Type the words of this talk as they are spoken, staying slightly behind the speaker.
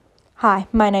Hi,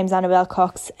 my name's Annabel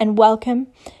Cox, and welcome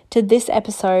to this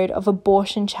episode of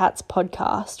Abortion Chats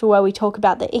podcast, where we talk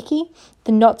about the icky,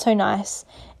 the not so nice,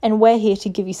 and we're here to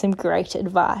give you some great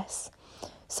advice.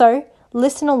 So,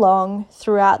 listen along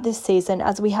throughout this season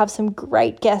as we have some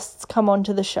great guests come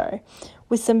onto the show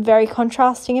with some very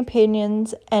contrasting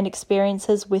opinions and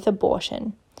experiences with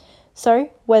abortion.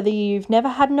 So, whether you've never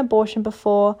had an abortion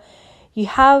before, you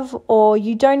have, or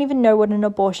you don't even know what an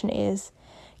abortion is,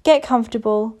 get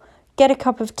comfortable, get a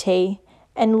cup of tea,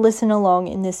 and listen along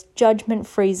in this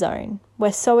judgment-free zone.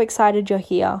 We're so excited you're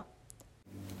here.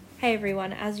 Hey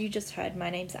everyone, as you just heard, my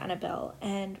name's Annabel,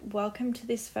 and welcome to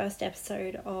this first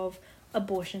episode of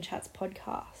Abortion Chats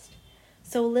podcast.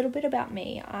 So a little bit about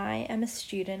me. I am a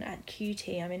student at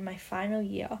QT. I'm in my final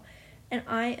year, and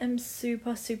I am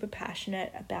super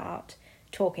passionate about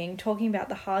talking about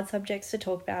the hard subjects to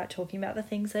talk about the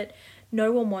things that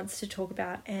no one wants to talk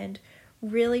about, and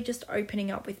really just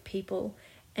opening up with people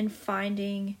and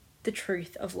finding the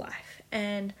truth of life.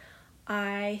 And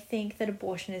I think that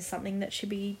abortion is something that should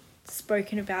be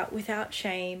spoken about without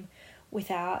shame,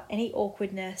 without any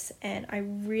awkwardness, and I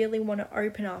really want to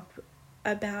open up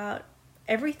about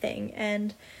everything.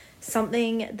 And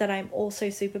something that I'm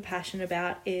also super passionate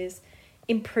about is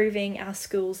improving our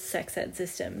schools' sex ed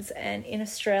systems. And in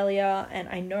Australia, and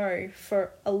I know for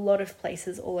a lot of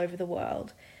places all over the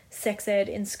world, sex ed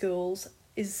in schools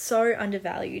is so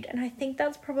undervalued, and I think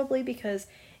that's probably because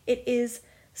it is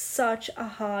such a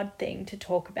hard thing to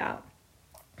talk about.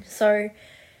 So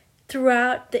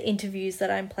throughout the interviews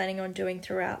that I'm planning on doing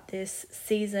throughout this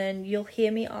season, you'll hear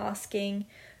me asking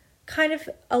kind of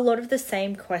a lot of the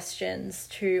same questions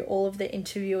to all of the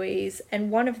interviewees,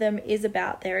 and one of them is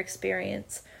about their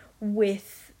experience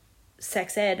with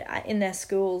sex ed in their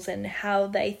schools and how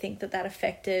they think that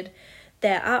affected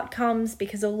their outcomes,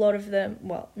 because a lot of them,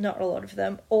 well, not a lot of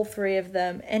them, all three of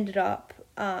them ended up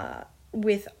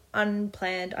with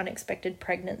unplanned, unexpected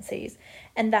pregnancies.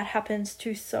 And that happens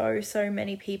to so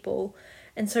many people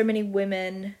and so many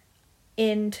women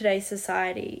in today's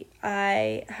society.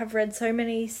 I have read so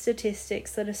many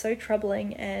statistics that are so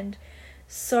troubling, and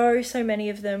so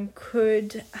many of them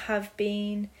could have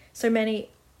been, so many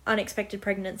unexpected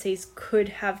pregnancies could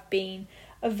have been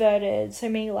averted. So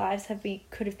many lives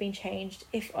could have been changed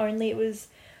if only it was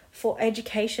for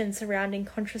education surrounding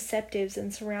contraceptives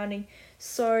and surrounding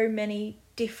so many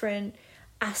different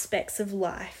aspects of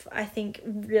life. I think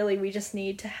really we just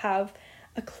need to have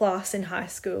a class in high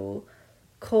school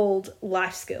called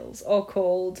life skills, or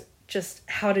called just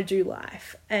how to do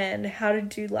life, and how to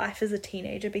do life as a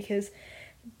teenager, because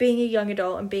being a young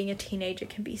adult and being a teenager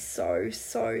can be so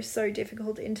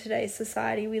difficult in today's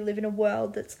society. We live in a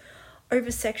world that's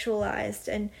over-sexualized,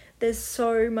 and there's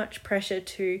so much pressure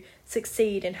to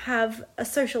succeed and have a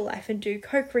social life and do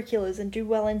co-curriculars and do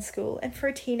well in school. And for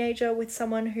a teenager, with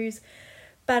someone who's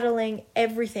battling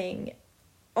everything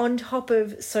on top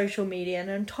of social media and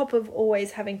on top of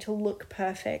always having to look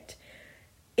perfect,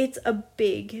 it's a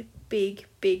big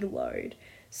load.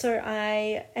 So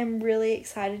I am really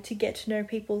excited to get to know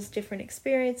people's different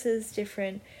experiences,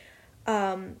 different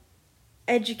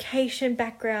education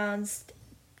backgrounds,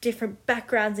 different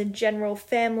backgrounds in general,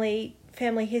 family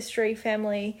history,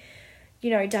 family,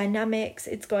 dynamics.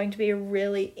 It's going to be a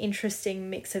really interesting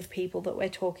mix of people that we're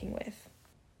talking with.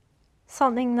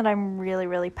 Something that I'm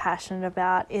really passionate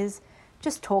about is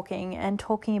just talking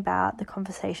about the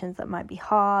conversations that might be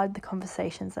hard, the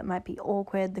conversations that might be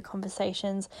awkward, the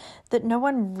conversations that no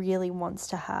one really wants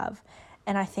to have.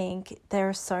 And I think there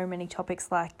are so many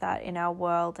topics like that in our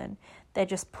world, and they're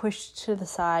just pushed to the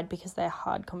side because they're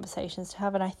hard conversations to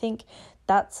have. And I think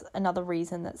that's another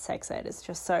reason that sex ed is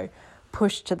just so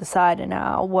pushed to the side in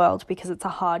our world, because it's a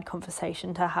hard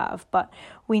conversation to have. But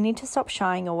we need to stop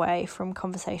shying away from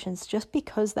conversations just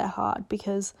because they're hard,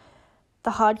 because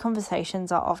the hard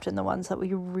conversations are often the ones that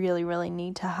we really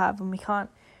need to have, and we can't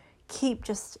keep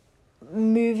just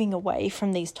moving away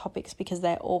from these topics because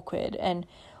they're awkward. And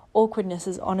awkwardness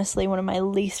is honestly one of my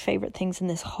least favorite things in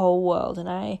this whole world.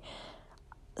 And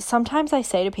sometimes I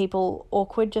say to people,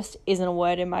 awkward just isn't a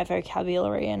word in my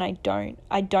vocabulary, and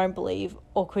I don't believe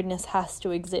awkwardness has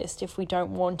to exist if we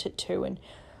don't want it to, and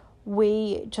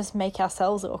we just make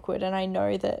ourselves awkward. And I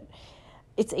know that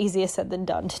it's easier said than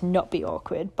done to not be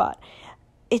awkward, but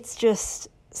it's just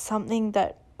something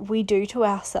that we do to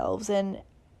ourselves. And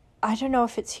I don't know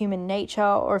if it's human nature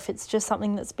or if it's just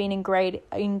something that's been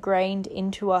ingrained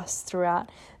into us throughout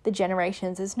the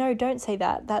generations. Is no, don't say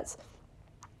that.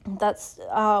 That's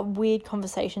a weird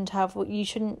conversation to have. You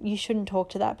shouldn't talk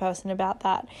to that person about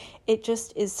that. It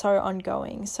just is so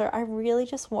ongoing. So I really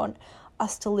just want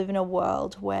us to live in a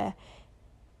world where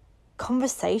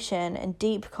conversation and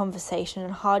deep conversation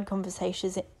and hard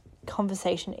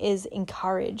conversation is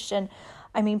encouraged. And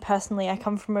I mean, personally, I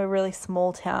come from a really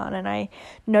small town, and I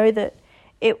know that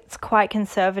it's quite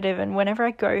conservative, and whenever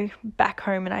I go back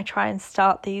home and I try and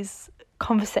start these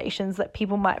conversations that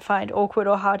people might find awkward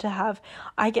or hard to have,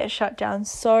 I get shut down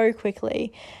so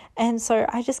quickly. And so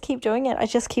I just keep doing it. I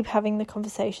just keep having the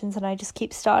conversations, and I just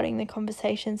keep starting the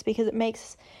conversations, because it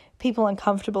makes people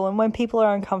uncomfortable, and when people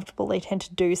are uncomfortable, they tend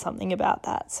to do something about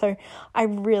that. So I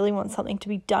really want something to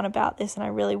be done about this, and I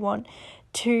really want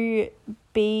to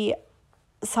be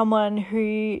someone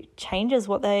who changes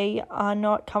what they are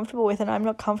not comfortable with. And I'm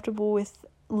not comfortable with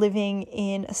living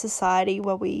in a society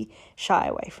where we shy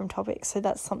away from topics. So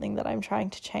that's something that I'm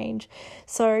trying to change.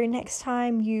 So next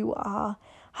time you are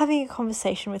having a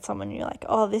conversation with someone and you're like,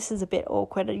 oh, this is a bit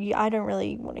awkward, I don't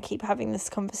really want to keep having this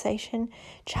conversation,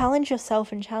 challenge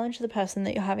yourself and challenge the person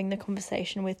that you're having the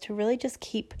conversation with to really just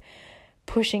keep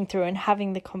pushing through and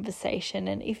having the conversation.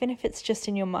 And even if it's just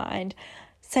in your mind,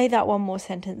 say that one more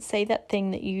sentence, say that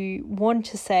thing that you want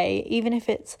to say, even if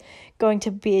it's going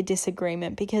to be a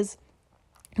disagreement, because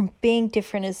being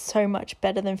different is so much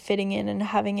better than fitting in, and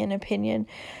having an opinion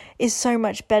is so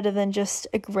much better than just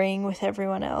agreeing with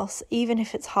everyone else. Even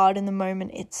if it's hard in the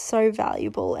moment, it's so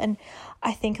valuable. And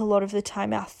I think a lot of the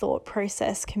time our thought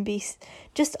process can be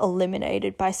just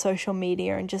eliminated by social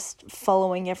media and just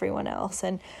following everyone else.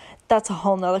 And that's a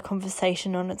whole nother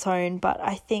conversation on its own. But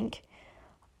I think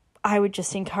I would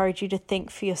just encourage you to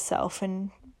think for yourself and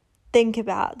think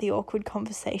about the awkward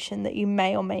conversation that you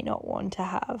may or may not want to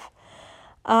have.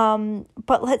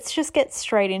 But let's just get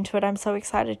straight into it. I'm so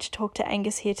excited to talk to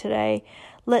Angus here today.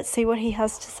 Let's see what he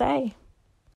has to say.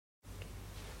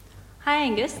 Hi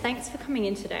Angus, thanks for coming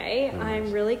in today. Nice.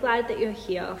 I'm really glad that you're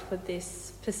here for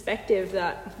this perspective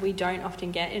that we don't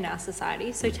often get in our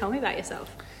society. So tell me about yourself.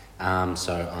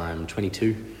 So I'm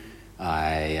 22.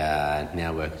 I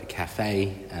now work at a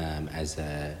cafe as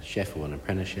a chef or an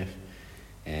apprentice chef,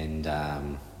 and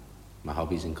my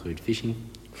hobbies include fishing.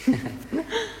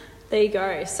 There you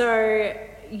go. So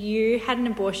you had an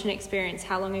abortion experience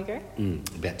how long ago?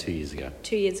 About 2 years ago.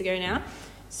 2 years ago now.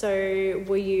 So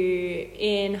were you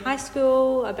in high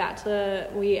school,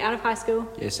 were you out of high school?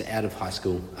 Yes, out of high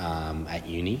school, at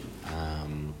uni,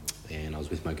 and I was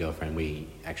with my girlfriend. We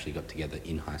actually got together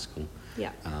in high school.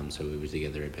 Yeah. So we were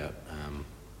together about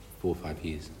 4 or 5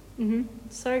 years. Mm-hmm.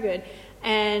 So good.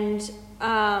 And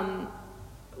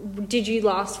did you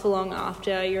last for long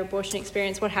after your abortion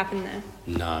experience? What happened there?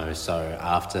 No, so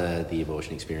after the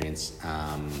abortion experience,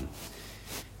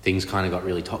 things kind of got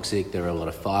really toxic. There were a lot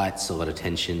of fights, a lot of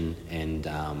tension, and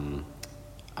I'm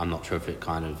not sure if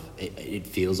it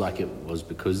feels like it was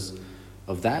because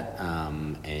of that,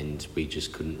 and we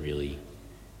just couldn't really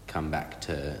come back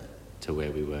to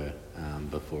where we were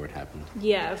before it happened.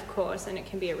 Yeah, of course, and it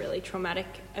can be a really traumatic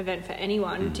event for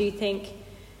anyone. Do you think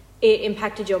it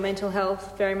impacted your mental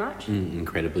health very much?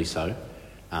 Incredibly so.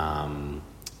 I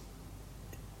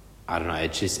don't know,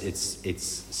 it's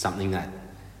something that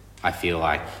I feel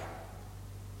like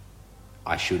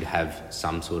I should have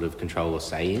some sort of control or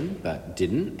say in, but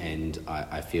didn't, and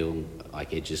I feel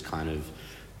like it just kind of,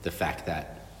 the fact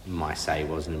that my say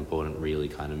wasn't important really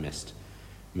kind of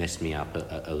messed me up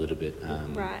a little bit.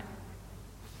 Right.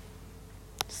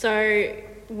 So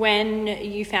when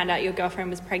you found out your girlfriend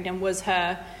was pregnant, was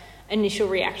her initial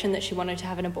reaction that she wanted to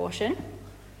have an abortion?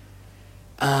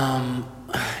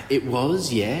 It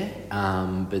was, yeah.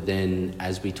 But then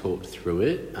as we talked through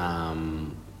it,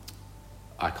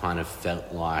 I kind of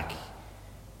felt like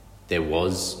there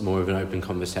was more of an open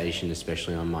conversation,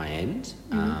 especially on my end.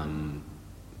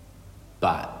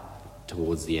 But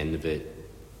towards the end of it,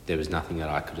 there was nothing that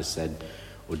I could have said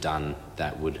or done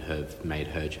that would have made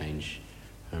her change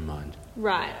her mind.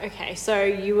 Right, okay. So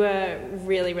you were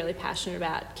really, really passionate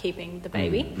about keeping the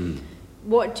baby.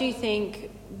 What do you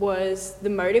think was the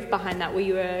motive behind that? Were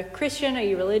you a Christian? Are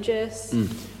you religious?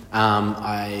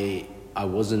 I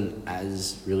wasn't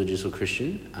as religious or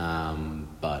Christian,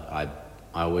 but I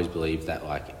always believed that,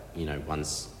 like, you know,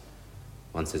 once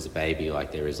there's a baby,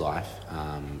 like, there is life,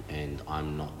 and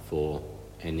I'm not for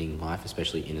ending life,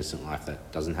 especially innocent life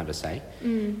that doesn't have a say,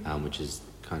 which is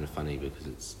kind of funny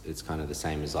because it's kind of the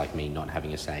same as, like, me not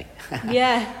having a say.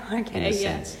 Yeah, okay, in a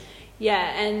sense.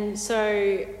 Yeah, and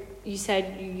so you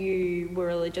said you were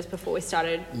religious before we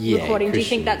started recording. Christian, do you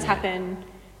think that's happened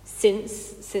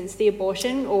since the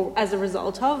abortion, or as a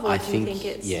result of, or do you think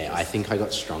it's... Yeah, I think I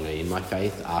got stronger in my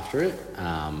faith after it,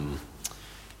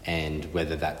 and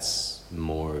whether that's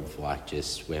more of, like,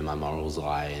 just where my morals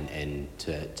lie, and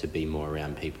to be more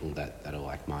around people that are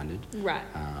like-minded. Right.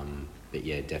 But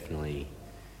yeah, definitely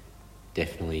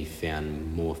definitely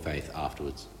found more faith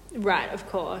afterwards. Right, of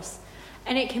course.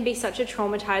 And it can be such a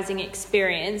traumatizing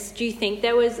experience. Do you think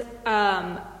there was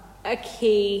a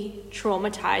key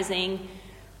traumatizing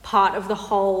part of the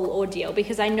whole ordeal?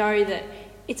 Because I know that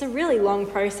it's a really long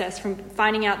process from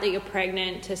finding out that you're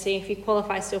pregnant to see if you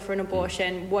qualify still for an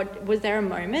abortion. Was there a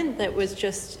moment that was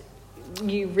just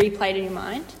you replayed in your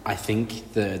mind? I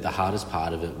think the hardest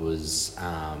part of it was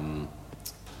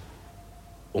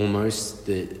almost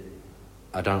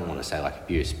I don't want to say like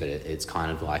abuse, but it's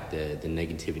kind of like the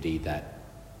negativity that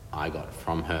I got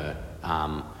from her,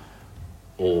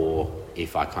 or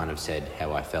if I kind of said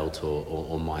how I felt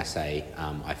or might say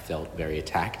I felt very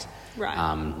attacked, right.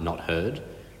 Not heard.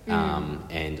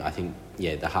 And I think,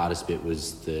 the hardest bit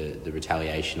was the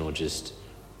retaliation, or just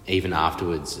even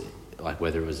afterwards, like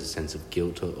whether it was a sense of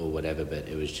guilt or whatever, but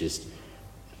it was just,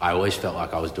 I always felt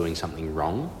like I was doing something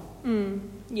wrong.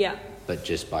 Yeah. But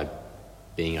just by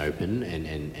being open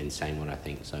and saying what I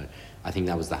think. So I think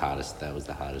that was the hardest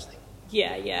thing.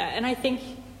 Yeah. And I think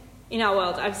in our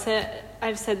world, I've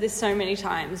said this so many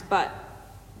times, but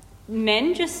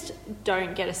men just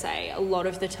don't get a say a lot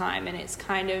of the time, and it's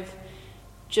kind of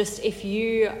just if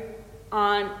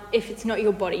it's not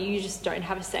your body, you just don't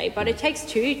have a say. But it takes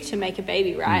two to make a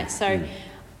baby, right? So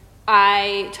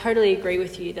I totally agree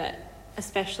with you that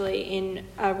especially in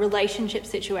a relationship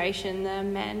situation, the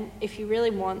men, if you really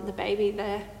want the baby,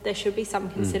 there should be some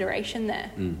consideration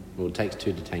there. Well, it takes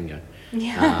two to tango.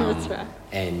 Yeah, that's right.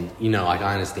 And, like,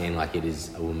 I understand, like, it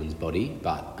is a woman's body,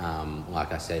 but,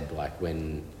 like I said, like,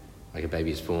 when, like, a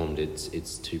baby is formed,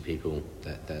 it's two people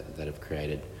that have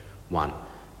created one.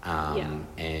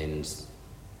 And,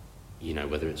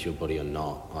 whether it's your body or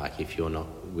not, like, if you're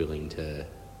not willing to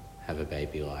have a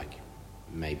baby, like,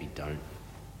 maybe don't,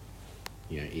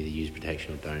 either use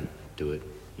protection or don't do it.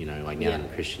 Like now I'm a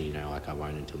Christian, like I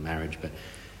won't until marriage, but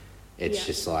it's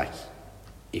just like,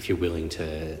 if you're willing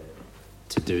to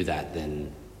do that,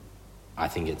 then I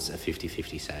think it's a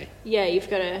 50-50 say. Yeah, you've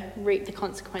got to reap the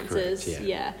consequences. Correct,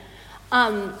 yeah.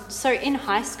 So in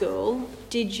high school,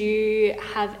 did you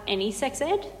have any sex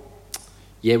ed?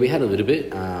 Yeah, we had a little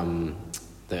bit. The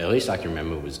earliest I can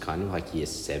remember was kind of like year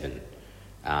 7.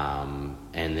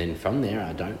 And then from there,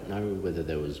 I don't know whether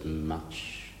there was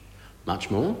much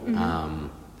more.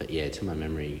 But yeah, to my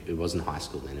memory, it wasn't high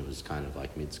school then, it was kind of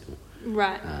like mid-school.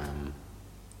 Right.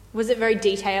 Was it very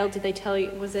detailed? Did they tell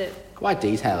you, was it? Quite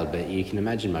detailed, but you can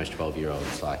imagine most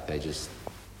 12-year-olds, like, they just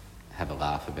have a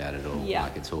laugh about it all. Yeah.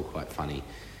 Like, it's all quite funny.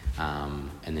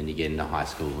 And then you get into high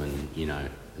school and,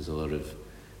 there's a lot of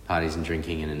parties and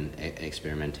drinking and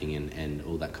experimenting and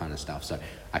all that kind of stuff. So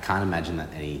I can't imagine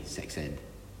that any sex ed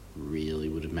really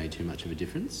would have made too much of a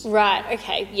difference. Right,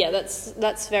 okay. Yeah,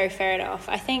 that's very fair enough.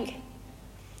 I think,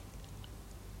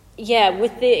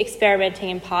 with the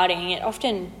experimenting and partying, it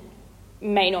often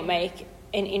may not make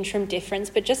an interim difference,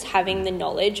 but just having the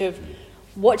knowledge of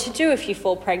what to do if you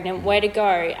fall pregnant, where to go,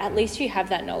 at least you have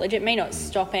that knowledge. It may not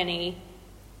stop any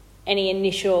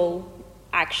initial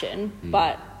action,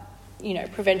 but,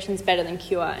 prevention's better than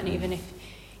cure. And even if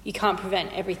you can't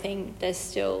prevent everything, there's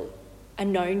still a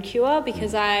known cure,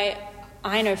 because I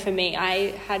know for me,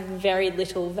 I had very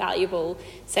little valuable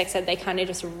sex ed. They kind of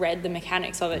just read the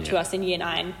mechanics of it to us in year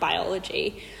 9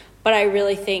 biology. But I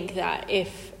really think that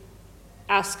if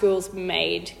our schools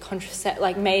made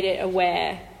it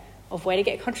aware of where to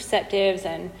get contraceptives,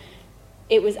 and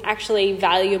it was actually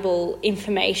valuable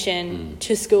information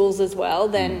to schools as well,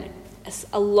 then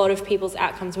a lot of people's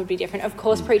outcomes would be different. Of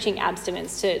course, preaching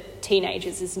abstinence to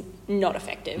teenagers is not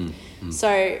effective.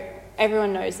 So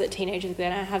everyone knows that teenagers are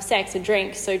going to have sex and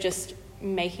drink, so just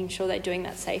making sure they're doing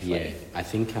that safely. Yeah, I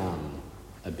think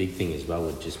a big thing as well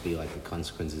would just be like the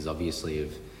consequences, obviously,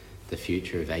 of the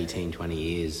future of 18, 20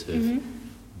 years of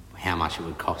how much it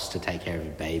would cost to take care of a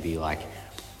baby. Like,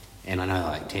 and I know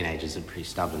like teenagers are pretty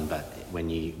stubborn, but when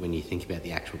you think about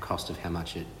the actual cost of how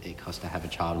much it costs to have a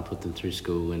child and put them through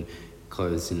school and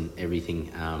clothes and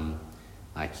everything,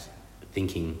 like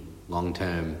thinking long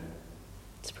term,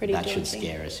 it's pretty that daunting. should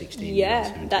scare a 16-year-old.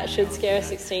 Yeah, that should scare a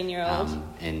 16-year-old.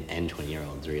 And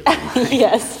 20-year-olds, really.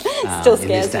 Yes, still scares me. In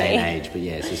this day and age. But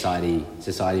yeah,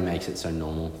 society makes it so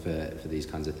normal for these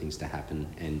kinds of things to happen,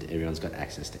 and everyone's got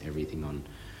access to everything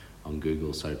on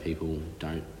Google, so people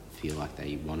don't feel like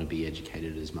they want to be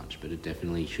educated as much, but it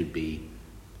definitely should be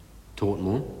taught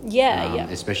more. Yeah.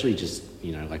 Especially just,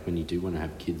 like when you do want to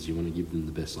have kids, you want to give them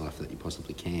the best life that you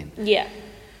possibly can. Yeah.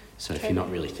 So if you're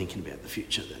not really thinking about the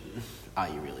future, then are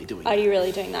you really doing that? Are you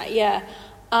really doing that? Yeah.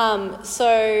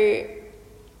 So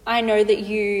I know that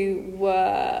you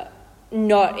were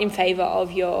not in favour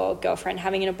of your girlfriend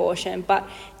having an abortion, but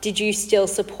did you still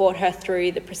support her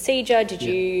through the procedure? Did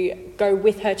you go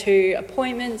with her to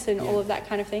appointments and all of that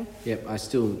kind of thing? Yep, I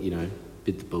still,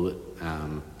 bit the bullet,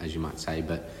 as you might say,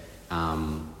 but,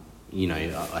 I'd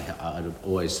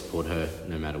always support her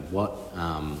no matter what,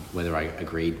 whether I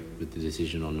agreed with the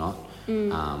decision or not,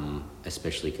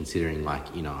 especially considering,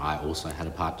 I also had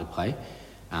a part to play.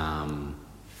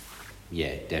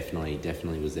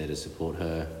 Definitely was there to support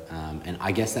her. And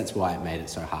I guess that's why it made it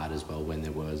so hard as well when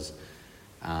there was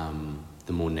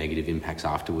the more negative impacts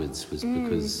afterwards, was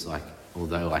because,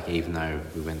 although, even though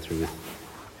we went through with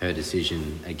her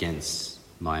decision against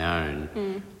my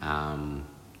own,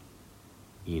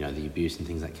 the abuse and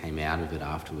things that came out of it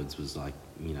afterwards was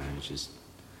just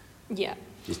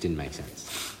didn't make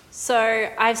sense. So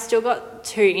I've still got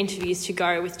 2 interviews to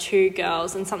go with 2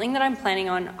 girls, and something that I'm planning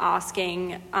on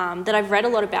asking that I've read a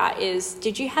lot about is,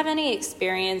 did you have any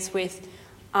experience with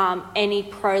any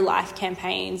pro-life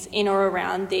campaigns in or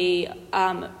around the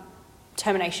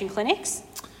termination clinics?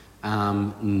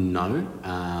 No,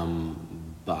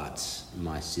 but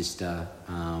my sister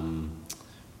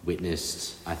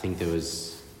witnessed, I think there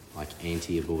was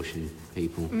anti-abortion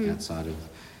people outside of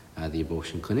the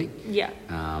abortion clinic. Yeah.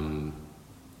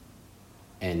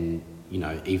 And,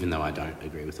 even though I don't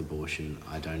agree with abortion,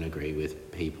 I don't agree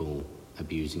with people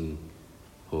abusing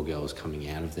poor girls coming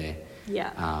out of there.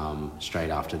 Yeah. Straight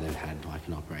after they've had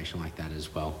an operation like that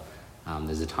as well.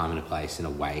 There's a time and a place and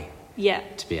a way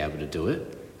to be able to do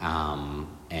it.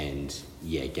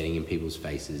 Getting in people's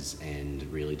faces and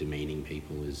really demeaning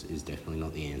people is definitely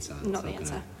not the answer. Not the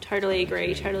answer. Totally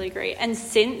agree. And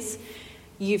since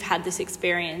you've had this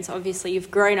experience, obviously you've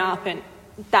grown up, and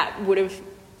that would have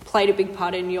played a big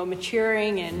part in your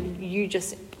maturing, and you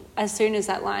just, as soon as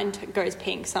that line goes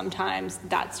pink, sometimes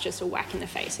that's just a whack in the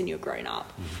face and you're grown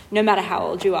up, no matter how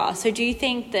old you are. So do you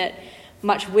think that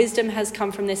much wisdom has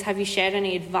come from this? Have you shared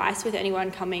any advice with anyone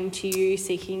coming to you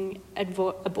seeking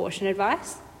abortion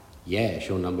advice? Yeah,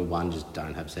 sure. Number 1, just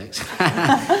don't have sex.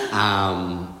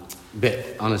 But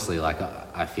honestly,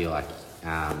 I feel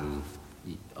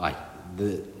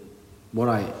what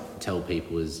I tell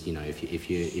people is,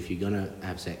 if you're gonna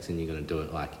have sex and you're gonna do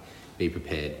it, be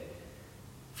prepared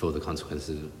for the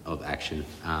consequences of action.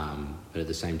 But at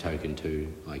the same token,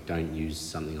 too, don't use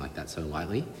something like that so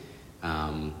lightly.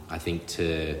 I think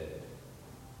to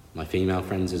my female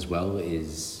friends as well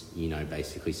is,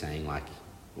 basically saying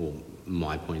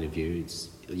my point of view,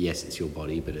 it's your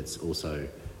body, but it's also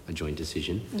a joint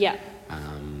decision. Yeah.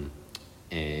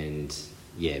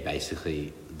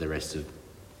 Basically the rest of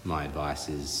my advice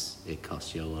is it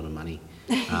costs you a lot of money,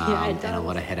 it does. and a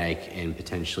lot of headache and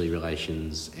potentially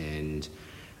relations, and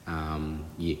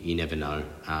you never know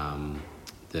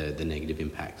the negative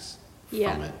impacts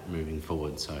from it moving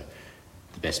forward. So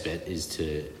the best bet is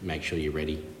to make sure you're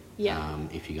ready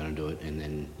if you're going to do it, and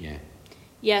then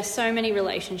so many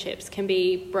relationships can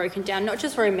be broken down, not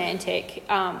just romantic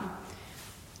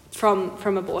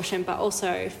from abortion, but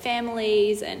also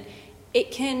families, and it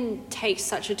can take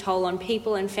such a toll on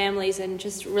people and families and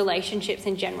just relationships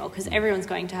in general, because everyone's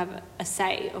going to have a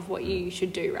say of what you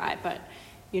should do, right? But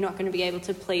you're not going to be able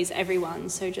to please everyone,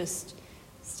 so just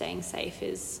staying safe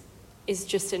is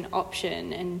just an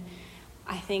option. And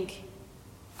I think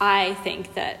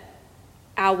that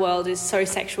our world is so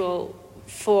sexual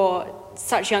for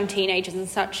such young teenagers and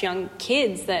such young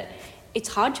kids that it's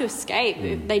hard to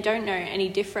escape. They don't know any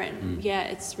different. Yeah,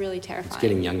 it's really terrifying. It's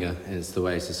getting younger, and it's the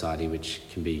way of society, which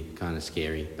can be kind of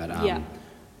scary. But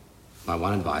my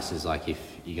one advice is, if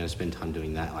you're going to spend time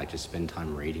doing that, just spend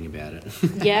time reading about it.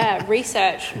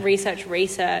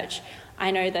 Research.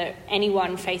 I know that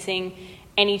anyone facing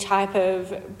any type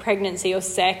of pregnancy or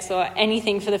sex or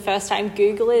anything for the first time,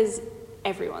 Google is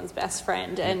everyone's best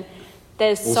friend. And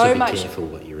there's also so be much careful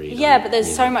what you read. But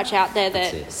there's so much out there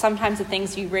that sometimes the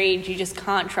things you read you just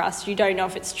can't trust. You don't know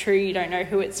if it's true. You don't know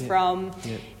who it's from.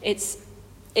 It's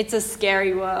a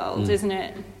scary world, isn't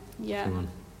it?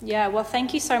 Well,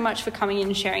 thank you so much for coming in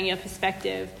and sharing your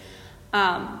perspective.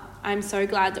 I'm so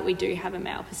glad that we do have a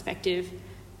male perspective,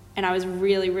 and I was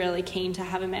really, really keen to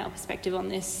have a male perspective on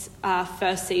this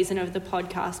first season of the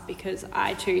podcast, because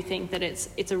I too think that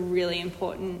it's a really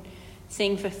important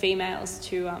thing for females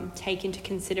to take into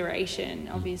consideration.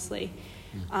 Obviously,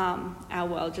 our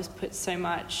world just puts so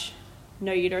much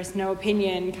no uterus, no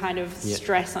opinion kind of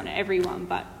stress on everyone,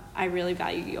 but I really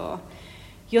value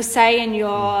your say and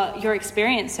your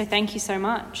experience, so thank you so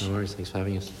much. No worries, thanks for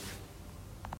having us.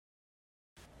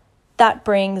 That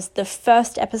brings the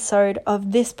first episode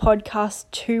of this podcast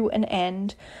to an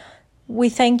end. We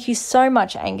thank you so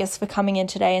much, Angus, for coming in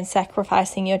today and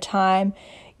sacrificing your time,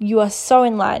 You are so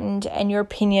enlightened and your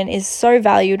opinion is so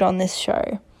valued on this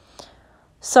show.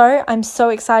 So I'm so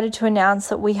excited to announce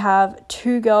that we have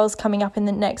 2 girls coming up in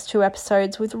the next 2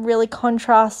 episodes with really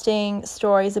contrasting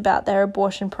stories about their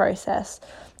abortion process.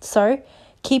 So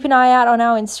keep an eye out on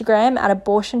our Instagram at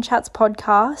Abortion Chats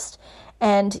Podcast,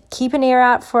 and keep an ear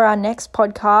out for our next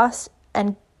podcast,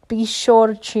 and be sure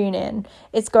to tune in.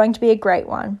 It's going to be a great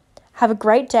one. Have a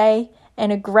great day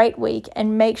and a great week,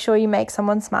 and make sure you make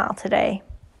someone smile today.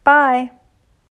 Bye.